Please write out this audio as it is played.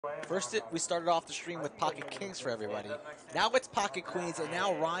First, we started off the stream with pocket kings for everybody. Now it's pocket queens, and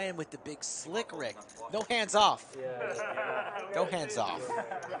now Ryan with the big slick rig. No hands off. No hands off.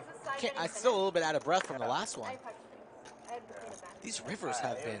 I'm still a little bit out of breath from the last one. These rivers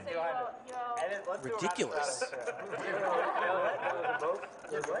have been ridiculous.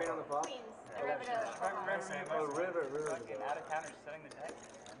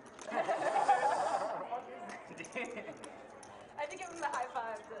 I had to give him the high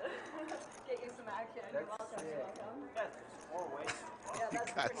five to get you some action. You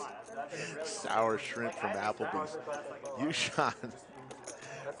got sour shrimp from Applebee's. Yushan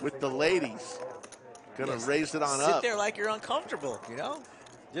with the ladies. Gonna raise it on up. Sit there like you're uncomfortable, you know?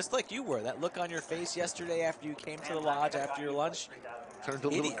 Just like you were. That look on your face yesterday after you came to the lodge after your lunch. Turned a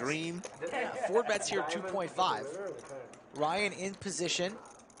little green. Yeah, 4 bets here, 2.5. Ryan in position.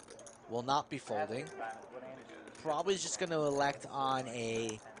 Will not be folding. Probably just going to elect on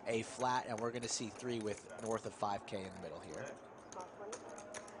a flat, and we're going to see 3 with north of 5K in the middle here.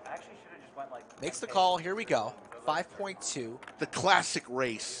 Makes the call. Here we go. 5.2. The classic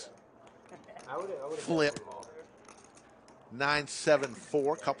race. Flip.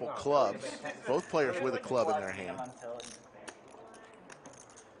 9-7-4. Couple clubs. Both players with a club in their hand.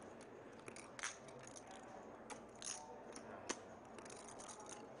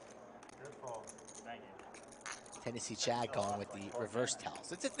 Tennessee Chad going with the reverse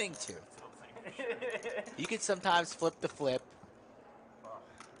tells. It's a thing, too. You can sometimes flip the flip.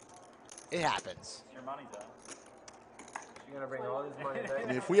 It happens. I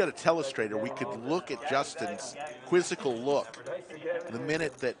mean, if we had a telestrator, we could look at Justin's quizzical look the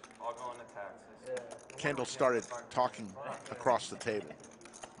minute that Kendall started talking across the table.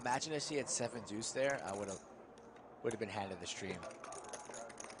 Imagine if he had 7 deuce there. I would have been handed the stream.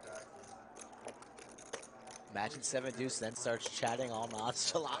 Imagine 7 deuce, then starts chatting all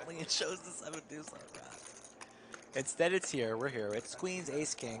nonchalantly and shows the 7 deuce. Oh, God. Instead, it's here. We're here. It's queens,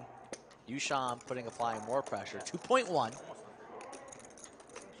 ace, king. Yushan applying more pressure. 2.1.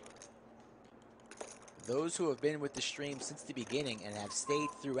 Those who have been with the stream since the beginning and have stayed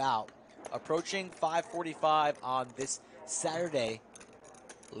throughout, approaching 5:45 on this Saturday,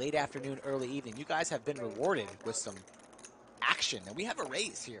 late afternoon, early evening. You guys have been rewarded with some action, and we have a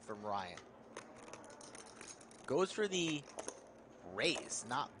raise here from Ryan. Goes for the raise,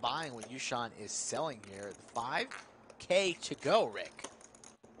 not buying what Yushan is selling here. 5K to go, Rick.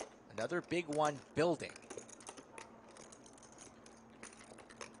 Another big one building.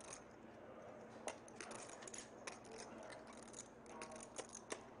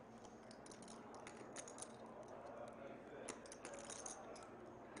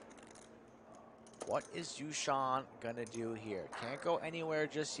 What is Yushan gonna do here? Can't go anywhere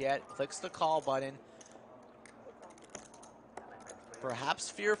just yet. Clicks the call button. Perhaps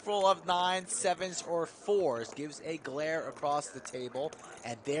fearful of 9s, 7s, or 4s. Gives a glare across the table.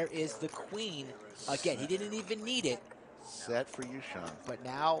 And there is the queen. Again, he didn't even need it. Set for Yushan. But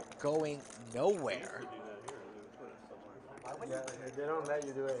now going nowhere. Yeah, they don't let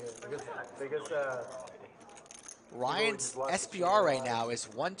you do it here. Because Ryan's SPR right now is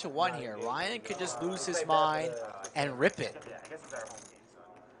 1-1 here. Ryan could just lose his mind and rip it.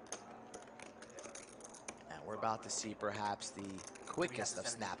 And we're about to see perhaps the quickest of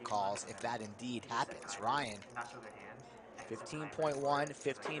snap calls, if that indeed happens. Ryan, 15.1,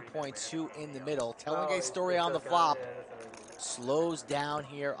 15.2 in the middle. Telling a story on the flop. Slows down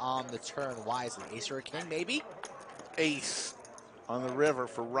here on the turn wisely. Ace or a king, maybe? Ace on the river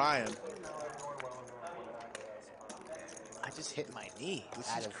for Ryan. I just hit my knee.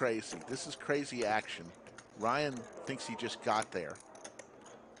 This is crazy. This is crazy action. Ryan thinks he just got there.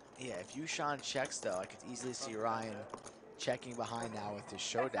 Yeah, if Yushan checks, though, I could easily see Ryan checking behind now with his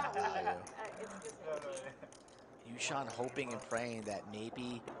showdown value. Yushan hoping and praying that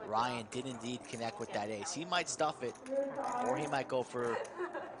maybe Ryan did indeed connect with that ace. He might stuff it, or he might go for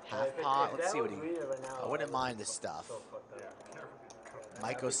half pot. Let's see what he... I wouldn't mind this stuff.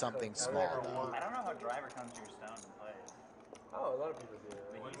 Might go something small, though. I don't know how driver comes to your stone and plays. Oh, a lot of people do that.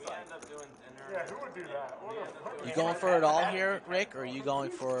 We end up doing dinner. Yeah, who would do that? You going for it all here, Rick, or are you going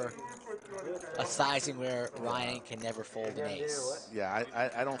for a sizing where Ryan can never fold an ace? Yeah,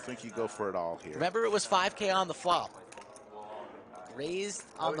 I don't think you go for it all here. Remember, it was 5K on the flop. Raised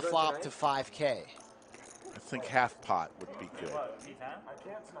on the flop to 5K. I think half pot would be good.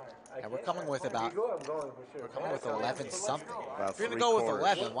 And we're coming with about, we're coming with 11 something. About if you're gonna go with 3/4.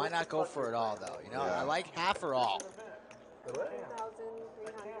 11, why not go for it all though? You know, I like half or all.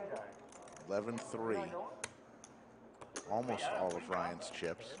 11-3. Almost all of Ryan's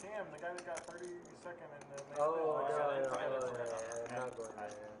chips. Damn, the guy that got 32nd in the next Oh, yeah, yeah, not going there.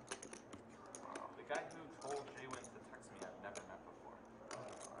 The guy who told Jay Wentz to text me, I've never met before.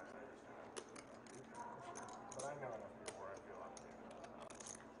 But I know enough before I feel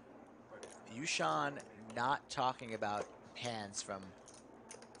like. Yushan not talking about hands from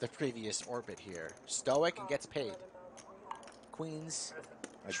the previous orbit here. Stoic and gets paid. Queens,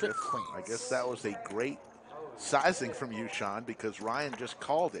 trick queens. I guess that was a great sizing from Yushan because Ryan just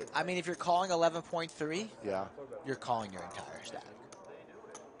called it. I mean, if you're calling 11.3, Yeah. you're calling your entire stack.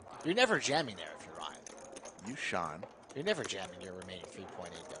 You're never jamming there if you're Ryan. Yushan. You're never jamming your remaining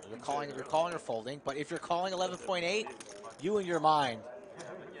 3.8 though. You're calling or folding, but if you're calling 11.8, you in your mind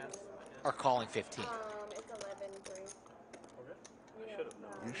are calling 15. It's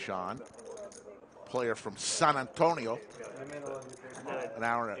 11-3. Yushan, player from San Antonio, an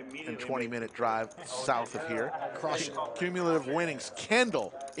hour and 20-minute drive south of here. Crush it. Cumulative winnings.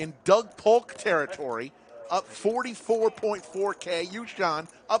 Kendall in Doug Polk territory, up 44.4K. Yushan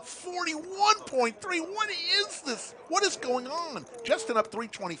up 41.3. What is this? What is going on? Justin up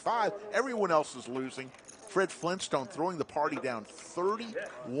 325. Everyone else is losing. Fred Flintstone throwing the party down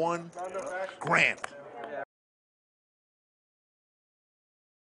 31 grand.